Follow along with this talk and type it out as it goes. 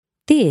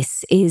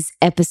This is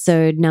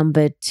episode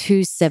number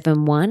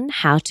 271,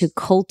 How to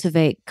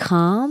Cultivate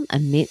Calm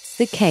Amidst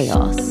the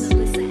Chaos.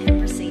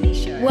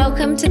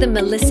 Welcome to the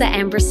Melissa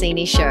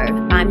Ambrosini Show.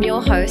 I'm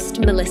your host,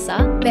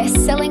 Melissa,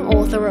 best-selling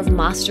author of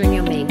Mastering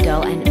Your Mean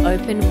Girl and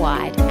Open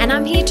Wide. And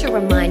I'm here to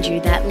remind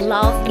you that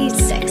love is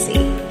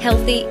sexy,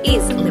 healthy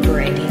is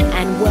liberating,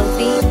 and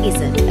wealthy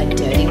isn't a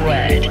dirty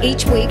word.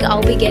 Each week,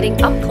 I'll be getting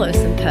up close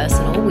and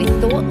personal with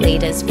thought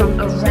leaders from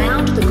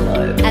around the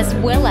globe, as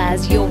well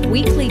as your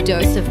weekly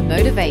dose of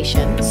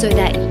motivation so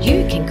that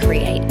you can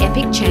create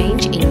epic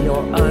change in your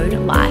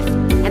own life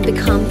and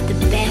become the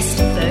best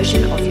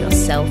version of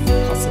yourself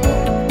possible.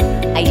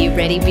 Are you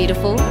ready,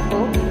 beautiful?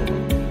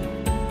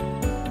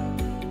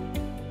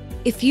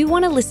 If you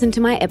want to listen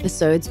to my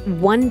episodes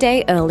one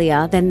day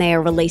earlier than they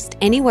are released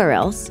anywhere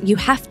else, you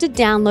have to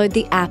download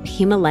the app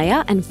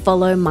Himalaya and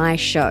follow my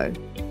show.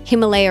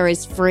 Himalaya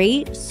is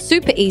free,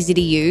 super easy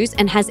to use,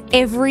 and has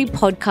every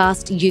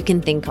podcast you can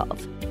think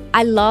of.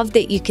 I love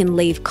that you can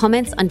leave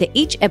comments under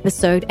each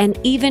episode and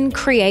even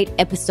create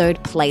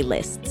episode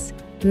playlists.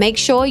 Make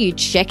sure you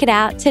check it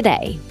out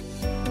today.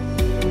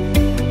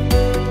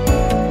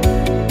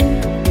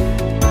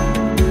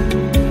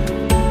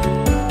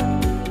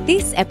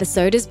 This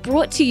episode is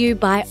brought to you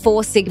by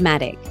Four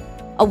Sigmatic,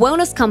 a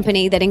wellness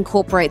company that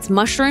incorporates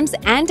mushrooms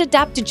and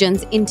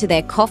adaptogens into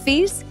their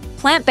coffees,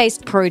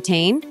 plant-based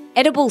protein,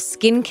 edible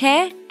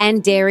skincare,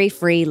 and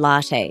dairy-free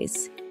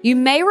lattes. You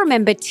may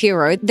remember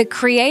Tiro, the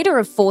creator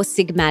of Four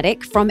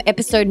Sigmatic, from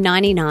episode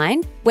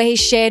 99, where he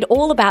shared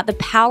all about the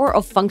power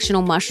of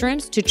functional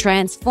mushrooms to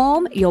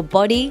transform your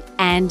body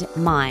and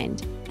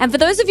mind. And for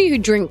those of you who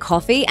drink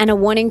coffee and are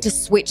wanting to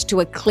switch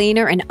to a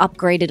cleaner and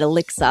upgraded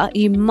elixir,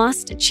 you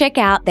must check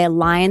out their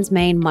lion's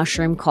mane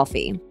mushroom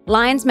coffee.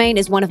 Lion's mane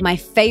is one of my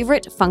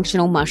favorite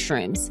functional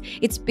mushrooms.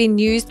 It's been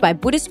used by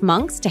Buddhist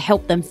monks to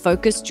help them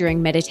focus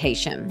during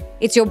meditation.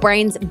 It's your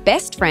brain's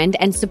best friend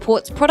and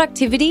supports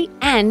productivity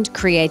and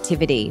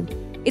creativity.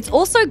 It's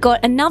also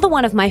got another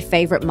one of my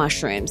favorite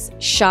mushrooms,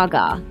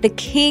 chaga, the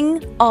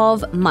king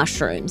of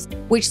mushrooms,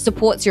 which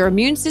supports your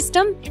immune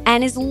system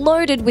and is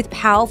loaded with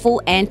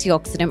powerful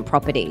antioxidant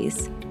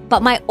properties.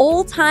 But my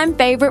all-time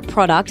favorite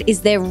product is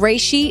their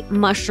reishi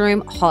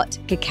mushroom hot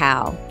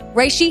cacao.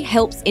 Reishi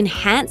helps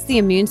enhance the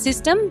immune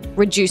system,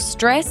 reduce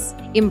stress,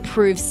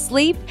 improve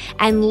sleep,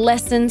 and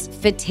lessens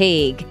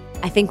fatigue.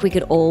 I think we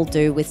could all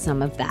do with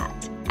some of that.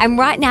 And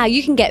right now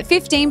you can get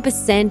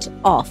 15%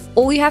 off.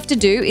 All you have to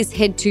do is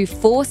head to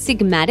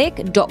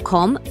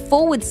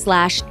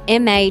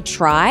foursigmatic.com/MA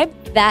tribe.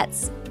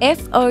 That's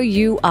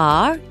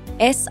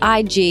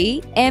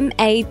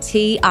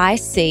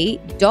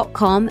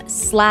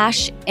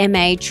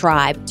foursigmatic.com/MA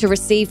tribe to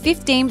receive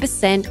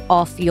 15%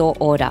 off your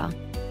order.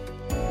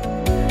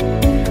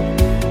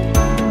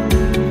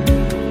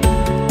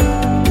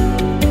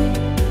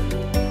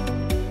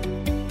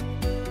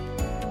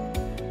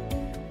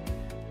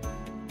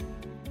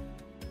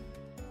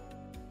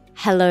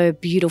 Hello,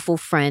 beautiful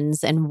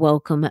friends, and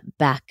welcome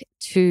back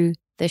to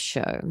the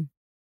show.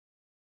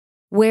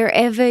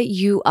 Wherever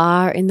you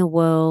are in the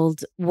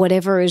world,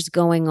 whatever is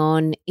going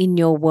on in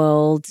your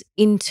world,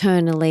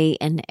 internally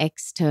and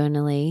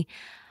externally,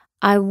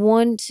 I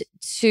want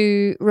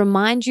to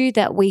remind you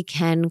that we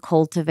can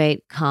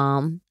cultivate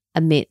calm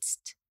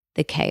amidst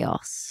the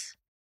chaos.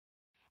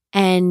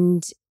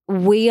 And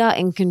we are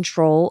in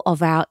control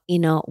of our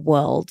inner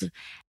world.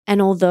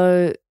 And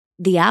although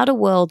the outer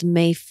world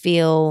may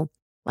feel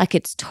like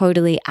it's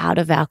totally out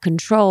of our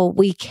control,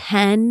 we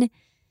can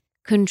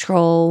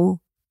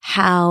control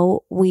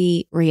how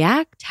we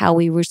react, how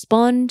we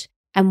respond,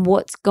 and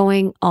what's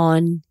going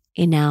on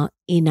in our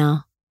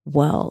inner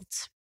world.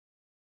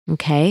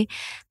 Okay?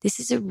 This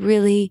is a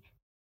really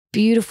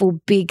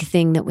beautiful, big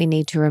thing that we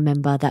need to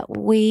remember, that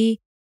we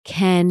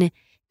can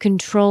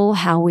control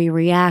how we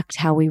react,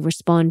 how we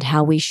respond,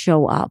 how we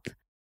show up,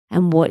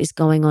 and what is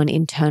going on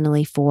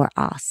internally for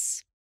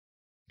us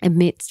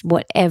amidst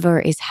whatever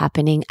is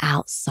happening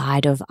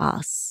outside of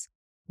us,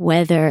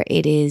 whether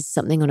it is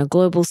something on a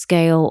global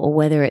scale or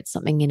whether it's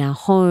something in our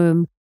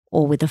home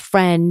or with a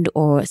friend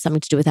or something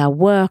to do with our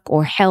work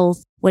or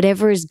health,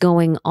 whatever is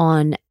going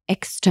on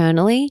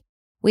externally,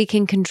 we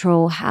can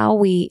control how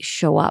we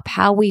show up,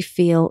 how we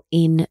feel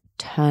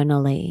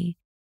internally.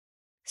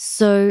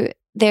 So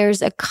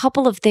there's a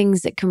couple of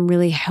things that can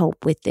really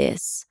help with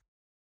this.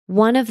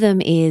 One of them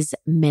is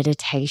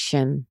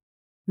meditation.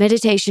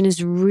 Meditation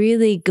is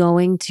really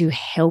going to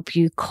help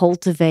you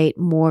cultivate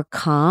more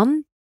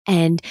calm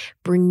and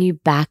bring you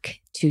back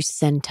to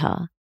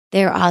center.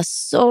 There are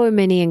so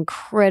many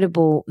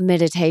incredible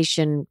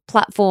meditation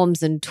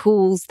platforms and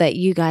tools that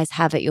you guys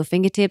have at your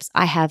fingertips.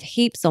 I have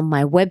heaps on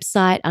my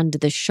website under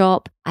the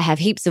shop. I have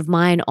heaps of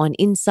mine on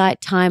Insight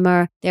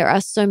Timer. There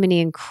are so many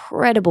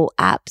incredible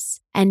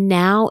apps. And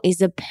now is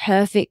a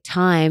perfect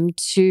time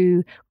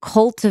to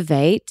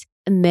cultivate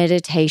a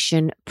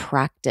meditation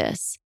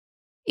practice.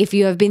 If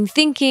you have been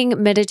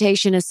thinking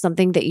meditation is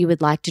something that you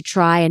would like to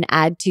try and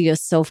add to your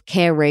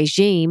self-care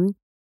regime,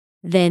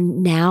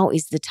 then now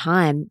is the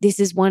time. This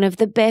is one of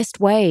the best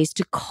ways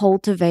to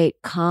cultivate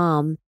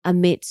calm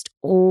amidst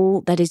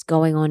all that is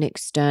going on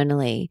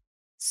externally.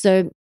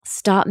 So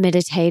start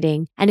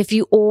meditating. And if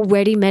you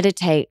already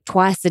meditate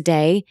twice a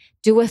day,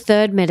 do a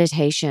third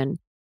meditation.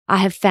 I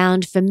have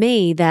found for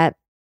me that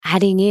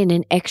adding in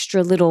an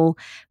extra little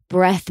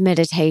breath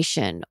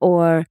meditation,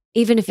 or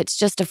even if it's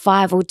just a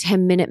 5 or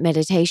 10 minute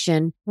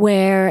meditation,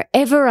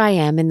 wherever I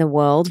am in the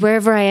world,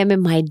 wherever I am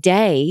in my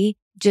day,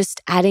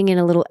 just adding in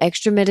a little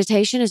extra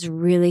meditation is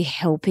really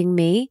helping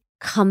me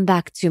come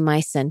back to my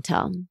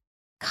center,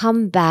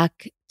 come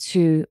back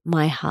to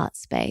my heart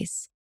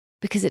space,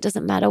 because it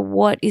doesn't matter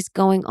what is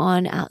going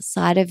on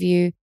outside of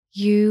you.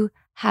 You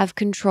have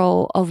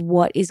control of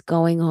what is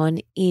going on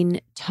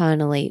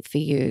internally for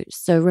you.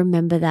 So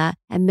remember that.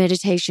 And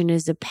meditation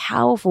is a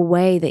powerful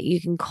way that you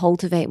can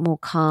cultivate more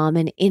calm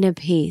and inner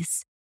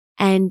peace.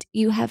 And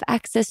you have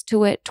access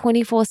to it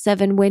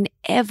 24/7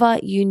 whenever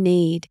you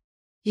need.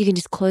 You can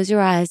just close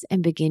your eyes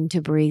and begin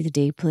to breathe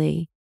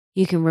deeply.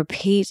 You can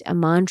repeat a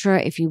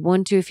mantra if you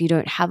want to. If you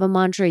don't have a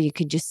mantra, you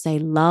can just say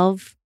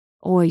love,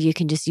 or you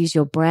can just use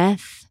your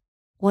breath,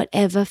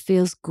 whatever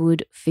feels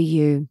good for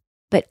you.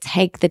 But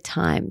take the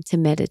time to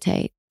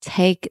meditate.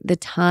 Take the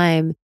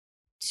time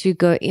to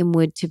go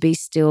inward, to be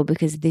still,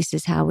 because this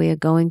is how we are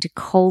going to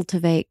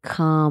cultivate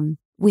calm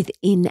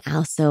within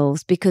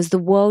ourselves, because the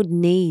world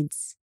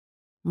needs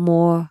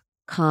more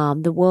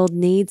calm. The world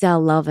needs our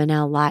love and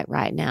our light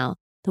right now.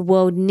 The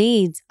world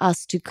needs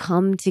us to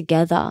come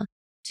together,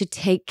 to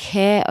take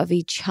care of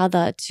each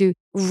other, to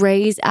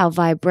raise our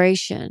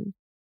vibration,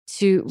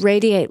 to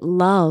radiate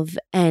love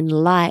and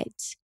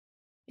light.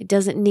 It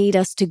doesn't need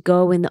us to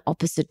go in the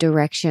opposite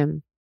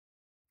direction.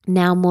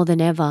 Now more than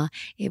ever,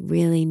 it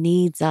really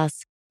needs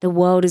us. The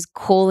world is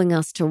calling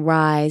us to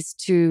rise,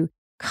 to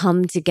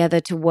come together,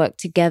 to work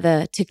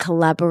together, to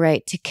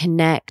collaborate, to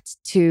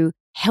connect, to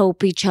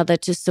help each other,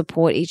 to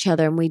support each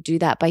other. And we do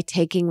that by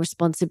taking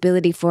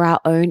responsibility for our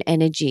own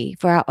energy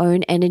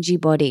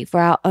body, for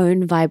our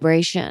own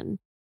vibration.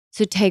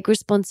 So take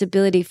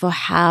responsibility for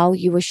how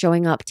you are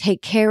showing up.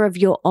 Take care of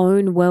your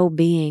own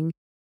well-being.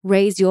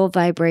 Raise your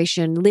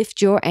vibration,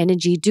 lift your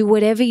energy, do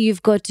whatever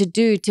you've got to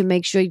do to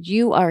make sure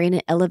you are in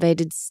an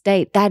elevated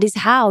state. That is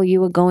how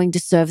you are going to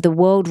serve the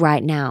world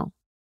right now.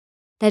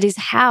 That is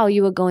how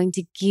you are going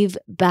to give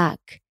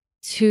back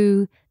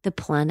to the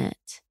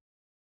planet.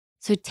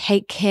 So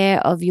take care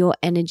of your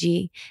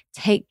energy,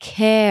 take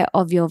care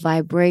of your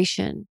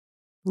vibration,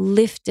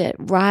 lift it,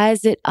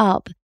 rise it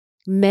up,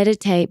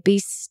 meditate, be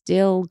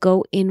still,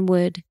 go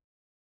inward,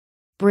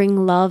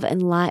 bring love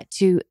and light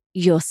to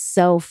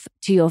yourself,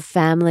 to your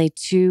family,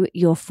 to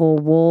your four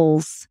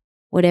walls.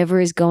 Whatever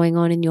is going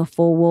on in your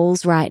four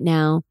walls right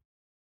now,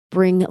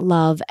 bring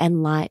love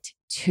and light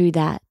to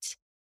that.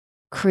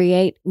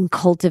 Create and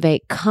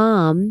cultivate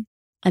calm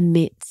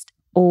amidst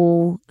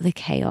all the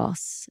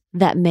chaos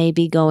that may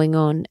be going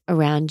on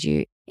around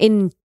you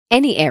in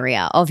any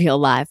area of your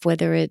life,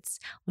 whether it's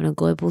on a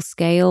global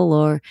scale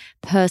or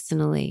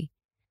personally.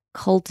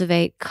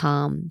 Cultivate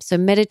calm. So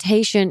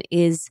meditation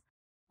is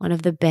one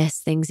of the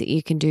best things that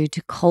you can do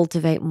to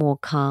cultivate more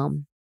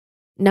calm.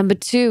 Number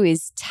 2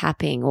 is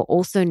tapping, or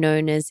also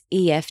known as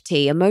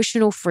EFT,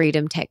 Emotional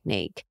Freedom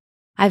Technique.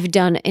 I've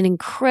done an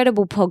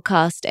incredible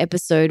podcast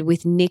episode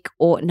with Nick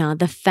Ortner,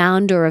 the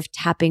founder of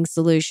Tapping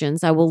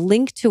Solutions. I will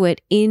link to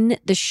it in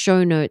the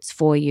show notes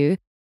for you,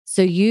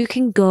 so you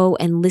can go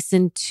and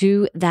listen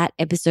to that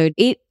episode.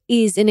 It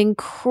is an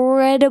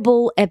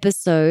incredible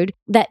episode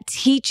that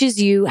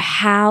teaches you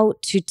how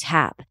to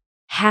tap,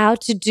 how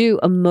to do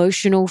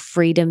emotional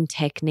freedom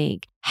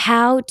technique,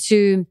 how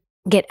to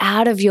get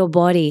out of your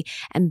body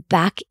and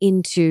back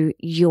into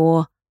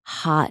your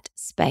heart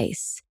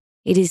space.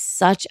 It is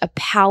such a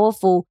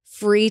powerful,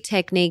 free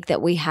technique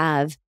that we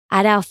have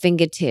at our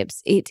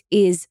fingertips. It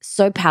is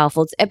so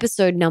powerful. It's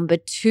episode number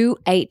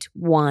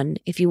 281.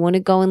 If you want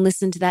to go and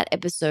listen to that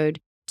episode,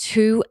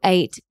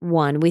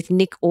 281 with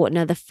Nick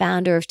Ortner, the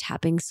founder of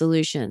Tapping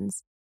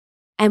Solutions.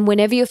 And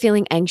whenever you're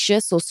feeling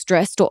anxious or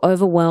stressed or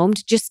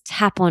overwhelmed, just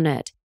tap on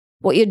it.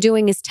 What you're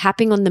doing is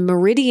tapping on the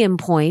meridian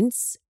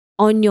points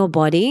on your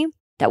body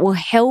that will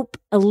help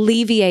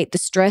alleviate the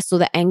stress or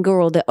the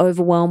anger or the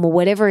overwhelm or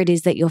whatever it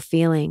is that you're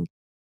feeling.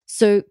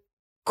 So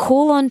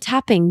call on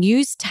tapping,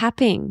 use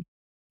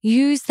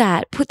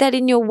that, put that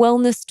in your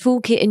wellness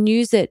toolkit and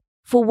use it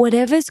for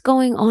whatever's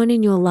going on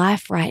in your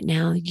life right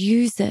now.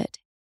 Use it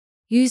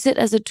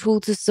as a tool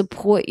to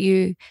support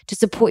you, to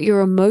support your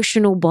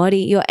emotional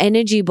body, your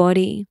energy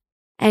body,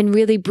 and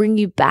really bring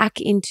you back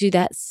into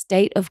that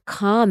state of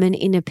calm and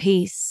inner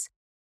peace.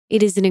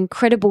 It is an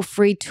incredible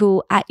free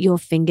tool at your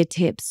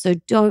fingertips, so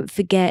don't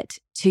forget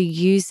to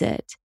use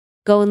it.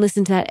 Go and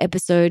listen to that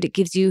episode. It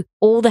gives you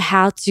all the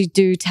how to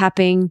do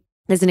tapping.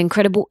 There's an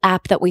incredible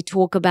app that we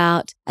talk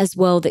about as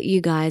well that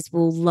you guys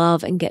will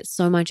love and get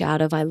so much out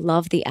of. I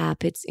love the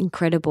app. It's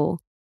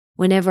incredible.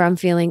 Whenever I'm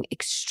feeling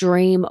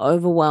extreme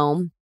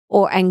overwhelm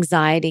or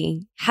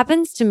anxiety,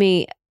 happens to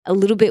me a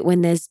little bit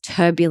when there's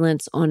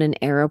turbulence on an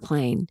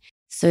airplane.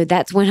 So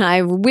that's when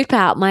I whip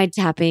out my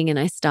tapping and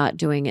I start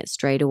doing it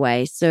straight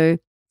away. So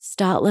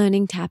start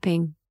learning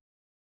tapping.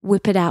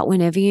 Whip it out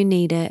whenever you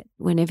need it,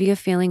 whenever you're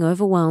feeling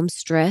overwhelmed,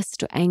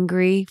 stressed,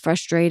 angry,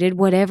 frustrated,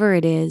 whatever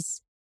it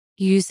is,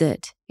 use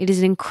it. It is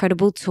an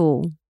incredible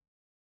tool.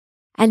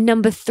 And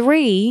number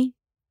 3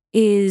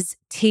 is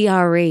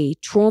TRE,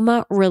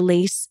 trauma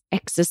release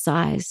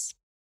exercise.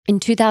 In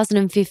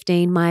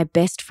 2015, my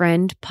best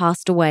friend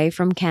passed away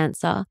from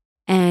cancer,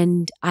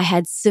 and I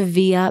had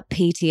severe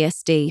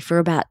PTSD for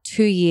about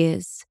 2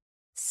 years,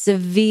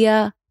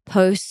 severe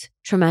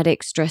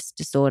post-traumatic stress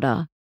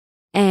disorder.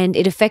 And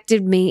it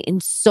affected me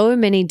in so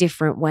many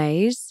different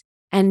ways.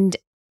 And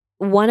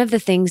one of the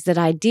things that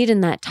I did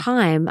in that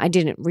time, I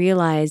didn't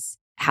realize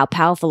how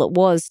powerful it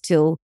was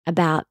till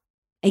about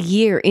a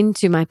year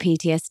into my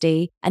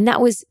PTSD. And that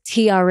was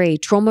TRE,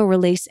 trauma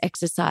release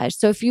exercise.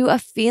 So if you are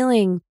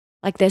feeling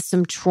like there's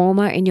some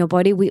trauma in your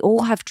body, we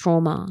all have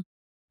trauma,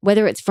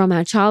 whether it's from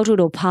our childhood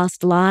or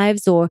past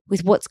lives or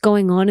with what's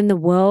going on in the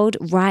world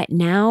right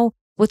now,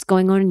 what's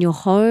going on in your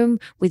home,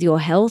 with your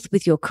health,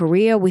 with your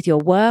career, with your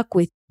work,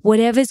 with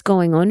whatever's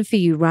going on for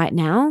you right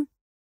now,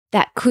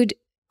 that could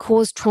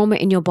cause trauma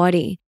in your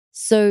body.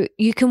 So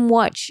you can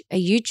watch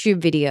a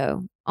YouTube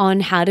video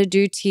on how to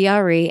do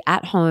TRE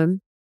at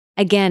home.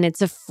 Again,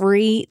 it's a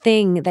free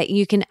thing that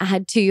you can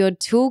add to your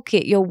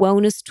toolkit, your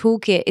wellness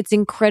toolkit. It's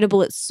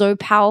incredible. It's so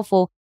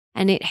powerful.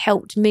 And it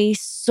helped me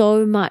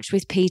so much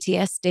with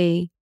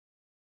PTSD.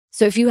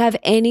 So if you have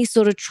any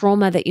sort of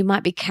trauma that you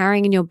might be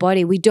carrying in your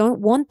body, we don't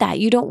want that.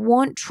 You don't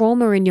want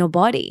trauma in your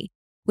body.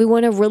 We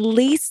want to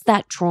release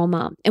that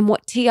trauma. And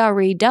what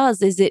TRE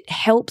does is it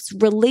helps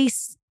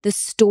release the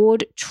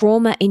stored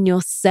trauma in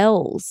your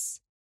cells.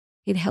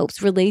 It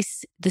helps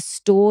release the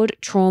stored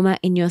trauma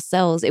in your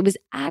cells. It was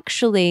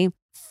actually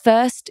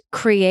first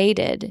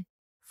created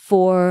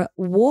for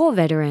war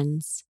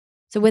veterans.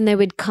 So when they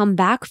would come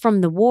back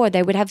from the war,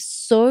 they would have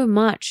so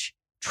much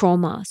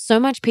trauma, so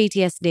much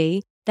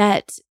PTSD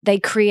that they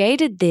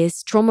created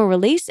this trauma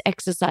release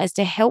exercise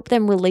to help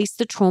them release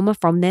the trauma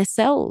from their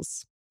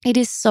cells. It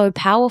is so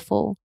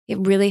powerful. It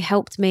really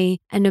helped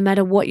me. And no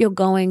matter what you're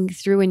going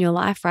through in your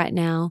life right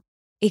now,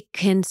 it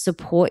can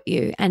support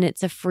you and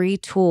it's a free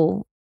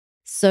tool.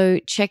 So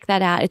check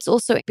that out. It's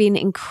also been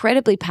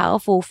incredibly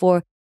powerful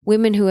for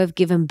women who have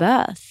given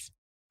birth.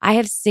 I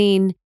have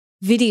seen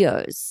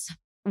videos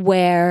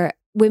where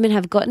women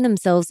have gotten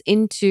themselves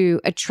into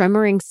a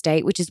tremoring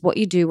state, which is what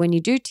you do when you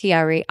do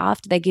TRE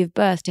after they give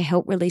birth to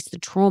help release the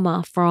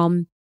trauma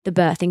from the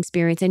birthing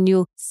experience. And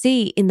you'll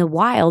see in the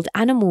wild,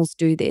 animals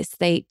do this.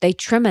 They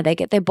tremor, they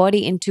get their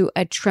body into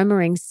a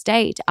tremoring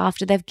state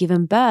after they've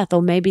given birth,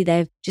 or maybe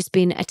they've just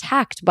been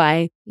attacked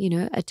by,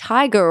 a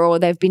tiger, or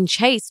they've been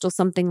chased or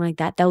something like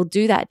that. They'll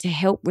do that to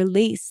help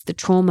release the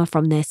trauma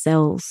from their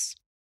cells.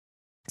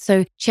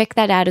 So check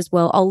that out as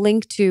well. I'll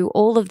link to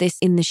all of this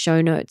in the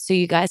show notes so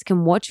you guys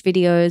can watch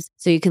videos,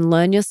 so you can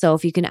learn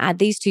yourself. You can add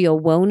these to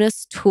your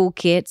wellness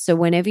toolkit. So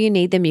whenever you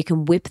need them, you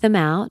can whip them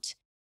out.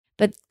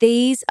 But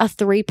these are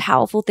 3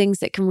 powerful things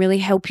that can really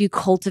help you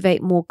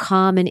cultivate more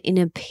calm and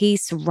inner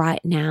peace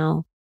right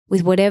now.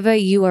 With whatever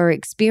you are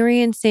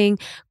experiencing,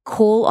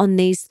 call on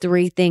these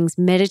 3 things: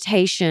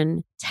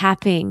 meditation,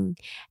 tapping,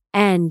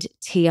 and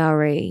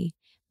TRE.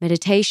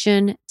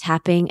 Meditation,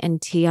 tapping,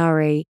 and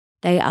TRE.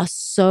 They are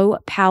so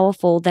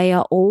powerful. They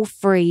are all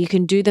free. You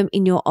can do them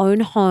in your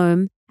own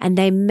home, and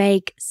they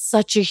make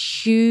such a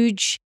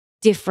huge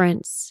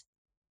difference.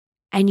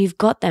 And you've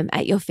got them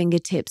at your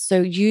fingertips.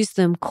 So use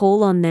them,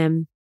 call on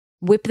them,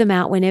 whip them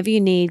out whenever you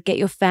need, get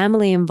your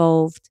family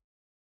involved,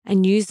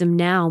 and use them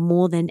now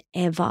more than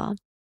ever.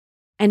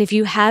 And if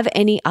you have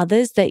any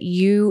others that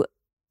you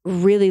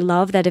really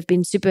love that have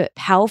been super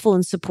powerful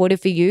and supportive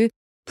for you,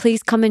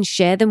 please come and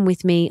share them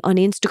with me on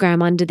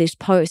Instagram under this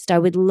post. I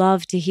would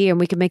love to hear, and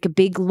we can make a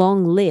big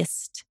long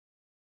list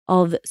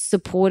of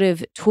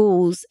supportive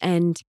tools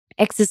and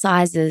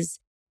exercises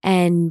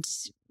and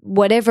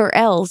whatever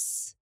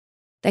else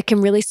that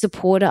can really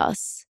support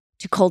us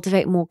to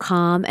cultivate more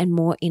calm and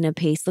more inner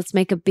peace. Let's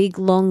make a big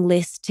long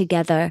list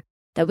together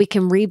that we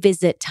can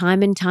revisit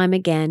time and time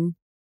again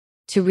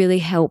to really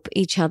help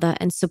each other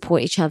and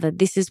support each other.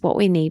 This is what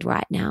we need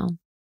right now.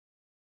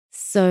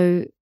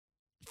 So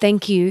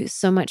thank you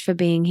so much for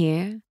being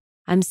here.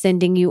 I'm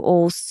sending you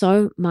all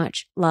so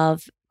much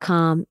love,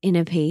 calm,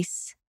 inner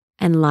peace,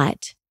 and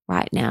light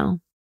right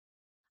now.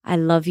 I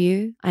love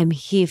you. I'm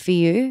here for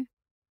you.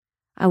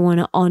 I want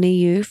to honor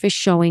you for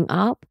showing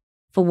up,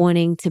 for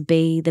wanting to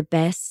be the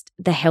best,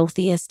 the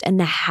healthiest, and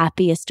the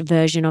happiest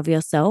version of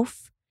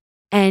yourself.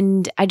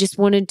 And I just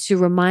wanted to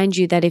remind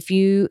you that if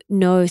you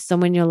know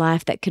someone in your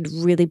life that could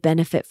really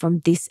benefit from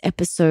this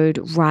episode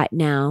right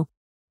now,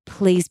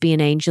 please be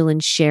an angel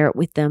and share it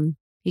with them.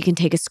 You can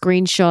take a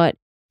screenshot,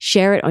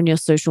 share it on your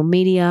social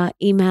media,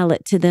 email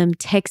it to them,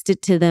 text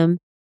it to them.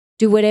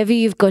 Do whatever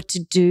you've got to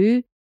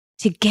do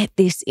to get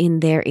this in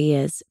their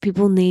ears.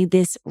 People need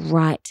this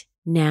right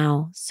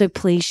now. So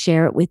please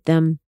share it with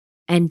them.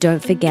 And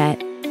don't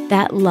forget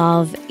that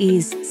love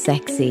is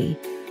sexy.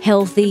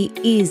 Healthy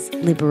is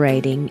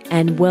liberating,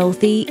 and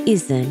wealthy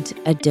isn't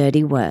a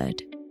dirty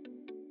word.